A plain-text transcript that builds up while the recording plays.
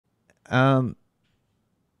Um,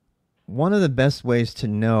 one of the best ways to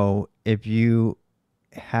know if you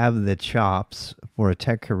have the chops for a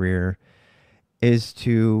tech career is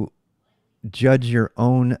to judge your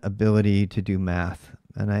own ability to do math.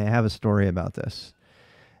 And I have a story about this.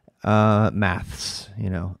 Maths,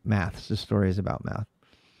 maths. The story is about math.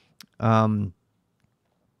 Um,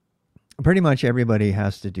 Pretty much everybody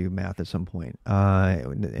has to do math at some point.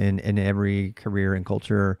 In every career and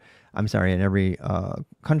culture, I'm sorry, in every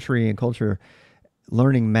country and culture,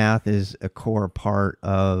 learning math is a core part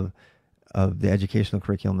of the educational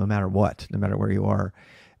curriculum, no matter what, no matter where you are.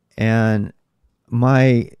 And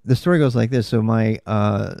the story goes like this. So my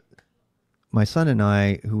son and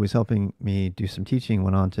I, who was helping me do some teaching,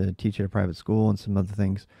 went on to teach at a private school and some other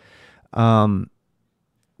things. Um,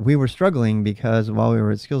 we were struggling because while we were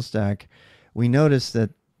at SkillStack, we noticed that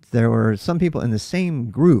there were some people in the same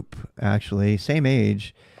group, actually, same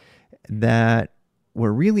age, that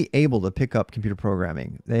were really able to pick up computer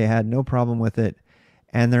programming. They had no problem with it.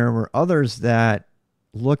 And there were others that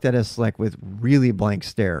looked at us like with really blank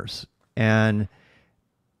stares. And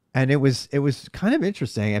it was kind of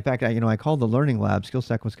interesting. In fact, I called the learning lab.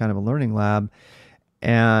 SkillStack was kind of a learning lab,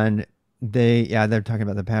 and they're talking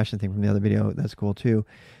about the passion thing from the other video. That's cool too.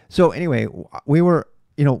 So anyway, we were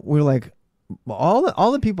like,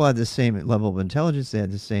 all the people had the same level of intelligence. They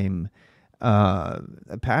had the same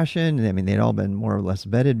passion. I mean, they'd all been more or less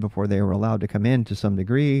vetted before they were allowed to come in to some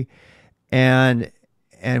degree, and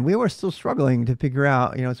we were still struggling to figure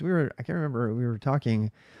out. So I can't remember, we were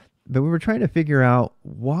talking, but we were trying to figure out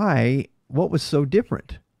what was so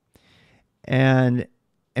different. And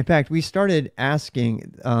in fact, we started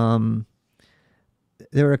asking.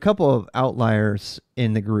 There were a couple of outliers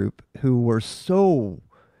in the group who were so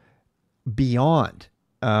beyond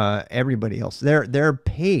everybody else. Their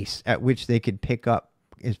pace at which they could pick up,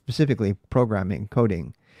 specifically programming,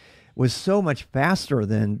 coding, was so much faster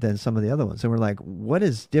than some of the other ones. And we're like, what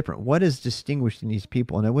is different? What is distinguished in these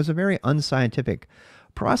people? And it was a very unscientific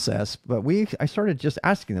process. But I started just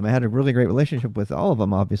asking them. I had a really great relationship with all of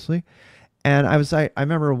them, obviously. And I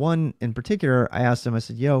remember one in particular. I asked him. I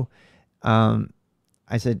said, "Yo,"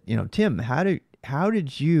 I said, "Tim, how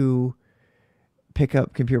did you pick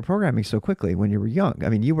up computer programming so quickly when you were young? I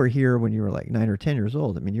mean, you were here when you were like 9 or 10 years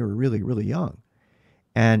old. I mean, you were really, really young.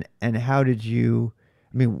 And how did you?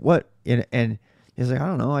 I mean, what?" And he's like, "I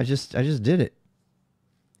don't know. I just did it."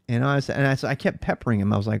 And I kept peppering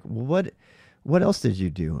him. I was like, well, what else did you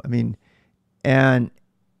do? I mean,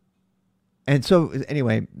 and so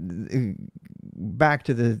anyway, back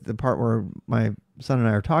to the part where my son and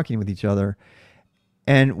I are talking with each other,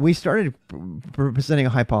 and we started presenting a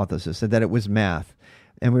hypothesis that it was math.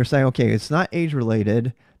 And we were saying, okay, it's not age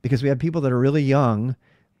related because we have people that are really young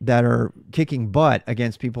that are kicking butt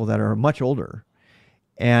against people that are much older.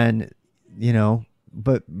 And,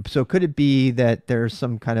 but so could it be that there's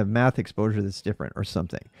some kind of math exposure that's different or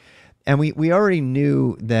something? And we already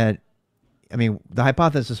knew that. I mean, the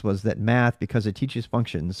hypothesis was that math, because it teaches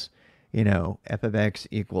functions, f of x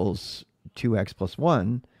equals 2x plus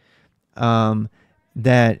 1,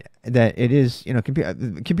 that it is,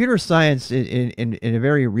 computer science in a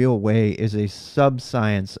very real way is a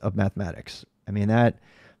sub-science of mathematics. I mean,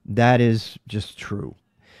 that is just true.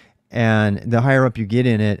 And the higher up you get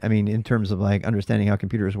in it, I mean, in terms of like understanding how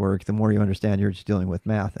computers work, the more you understand you're just dealing with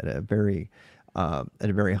math at a very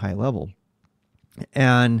high level.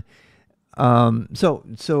 And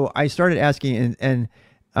so I started asking,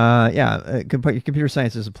 computer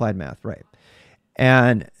science is applied math, right?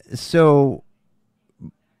 And so,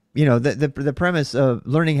 the premise of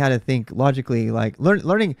learning how to think logically, like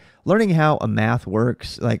learning how a math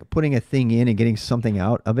works, like putting a thing in and getting something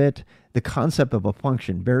out of it, the concept of a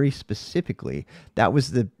function, very specifically, that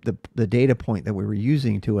was the data point that we were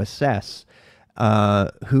using to assess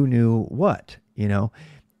who knew what,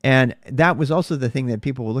 And that was also the thing that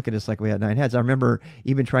people would look at us like we had 9 heads. I remember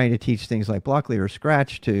even trying to teach things like Blockly or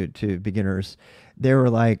Scratch to beginners. They were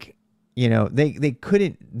like, they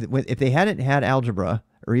couldn't, if they hadn't had algebra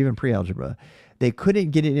or even pre-algebra, they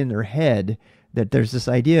couldn't get it in their head that there's this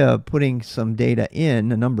idea of putting some data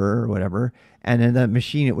in, a number or whatever, and then the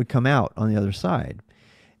machine, it would come out on the other side.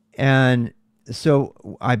 And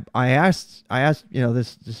so I asked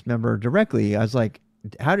this member directly. I was like,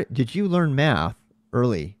 did you learn math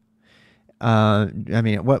early? I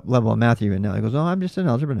mean, what level of math are you in now? He goes, "Oh, I'm just in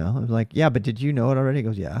algebra now." I was like, "Yeah, but did you know it already?" He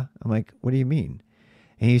goes, "Yeah." I'm like, "What do you mean?"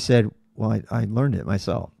 And he said, "Well, I learned it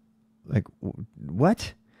myself." Like,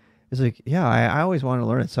 what? He's like, "Yeah, I always wanted to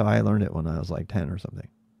learn it, so I learned it when I was like 10 or something."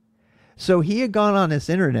 So he had gone on the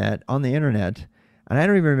internet, and I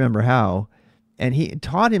don't even remember how, and he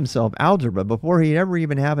taught himself algebra before he'd ever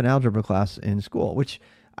even have an algebra class in school, which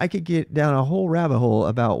I could get down a whole rabbit hole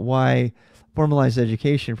about why formalized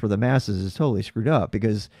education for the masses is totally screwed up,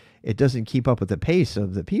 because it doesn't keep up with the pace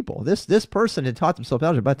of the people. This person had taught themselves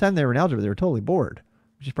algebra. By the time they were in algebra, they were totally bored,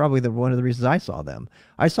 which is probably one of the reasons I saw them.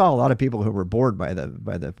 I saw a lot of people who were bored by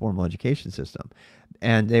the formal education system,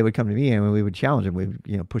 and they would come to me and we would challenge them.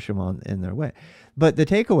 We would push them on in their way. But the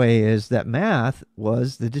takeaway is that math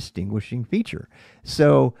was the distinguishing feature.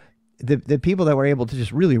 So the people that were able to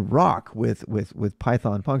just really rock with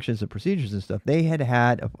Python functions and procedures and stuff, they had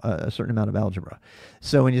a certain amount of algebra.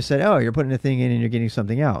 So when you said, oh, you're putting a thing in and you're getting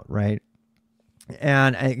something out, right?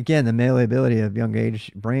 And again, the malleability of young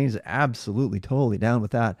age brains, absolutely, totally down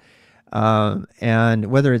with that. And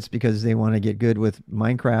whether it's because they want to get good with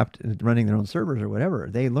Minecraft, running their own servers or whatever,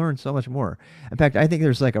 they learn so much more. In fact, I think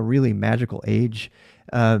there's like a really magical age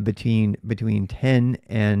between 10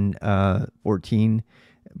 and 14,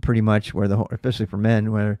 pretty much, where especially for men,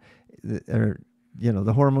 where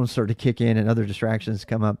the hormones start to kick in and other distractions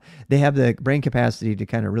come up. They have the brain capacity to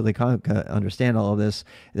kind of really understand all of this.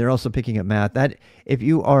 They're also picking up math. That if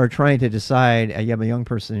you are trying to decide, you have a young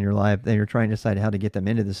person in your life, then you're trying to decide how to get them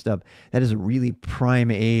into this stuff. That is a really prime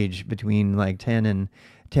age between like 10 and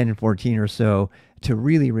 14 or so to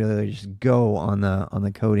really, really just go on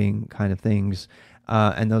the coding kind of things.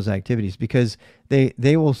 And those activities, because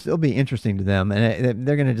they will still be interesting to them, and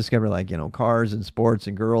they're going to discover, like, cars and sports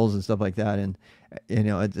and girls and stuff like that. And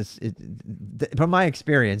from my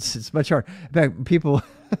experience, it's much harder. In fact, people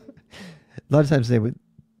a lot of times they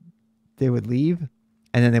would leave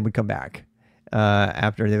and then they would come back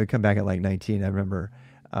after. They would come back at like 19. I remember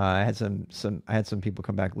I had some people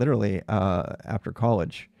come back literally after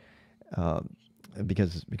college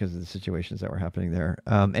because of the situations that were happening there.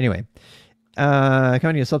 Anyway. Coming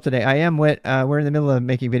to yourself today. I am Whit. We're in the middle of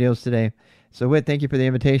making videos today. So Whit, thank you for the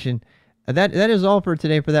invitation. That is all for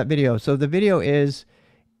today for that video. So the video is,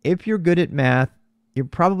 if you're good at math, you're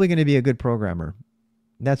probably going to be a good programmer.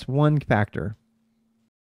 That's one factor.